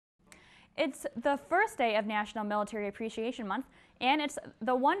It's the first day of National Military Appreciation Month, and it's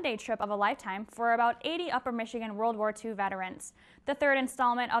the one-day trip of a lifetime for about 80 Upper Michigan World War II veterans. The third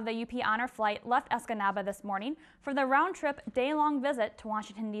installment of the UP Honor Flight left Escanaba this morning for the round-trip day-long visit to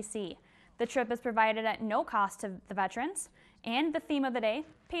Washington, D.C. The trip is provided at no cost to the veterans, and the theme of the day,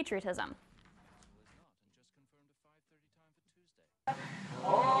 patriotism.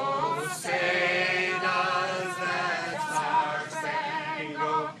 Oh, say does that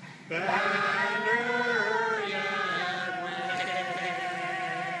star-spangled banner yet wave?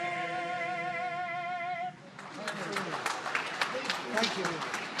 Thank you.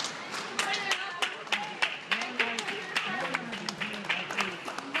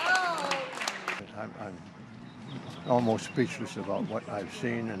 I'm almost speechless about what I've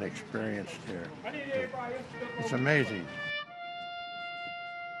seen and experienced here. It's amazing.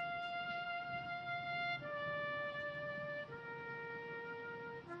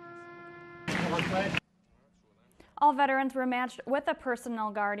 All veterans were matched with a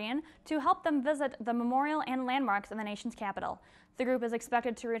personal guardian to help them visit the memorial and landmarks in the nation's capital. The group is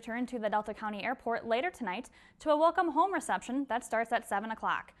expected to return to the Delta County Airport later tonight to a welcome home reception that starts at 7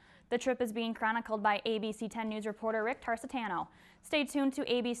 o'clock. The trip is being chronicled by ABC 10 News reporter Rick Tarsitano. Stay tuned to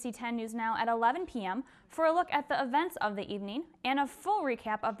ABC 10 News Now at 11 p.m. for a look at the events of the evening and a full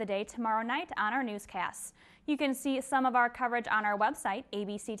recap of the day tomorrow night on our newscasts. You can see some of our coverage on our website,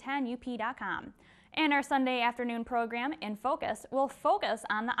 abc10up.com. And our Sunday afternoon program, In Focus, will focus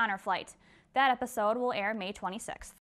on the Honor Flight. That episode will air May 26th.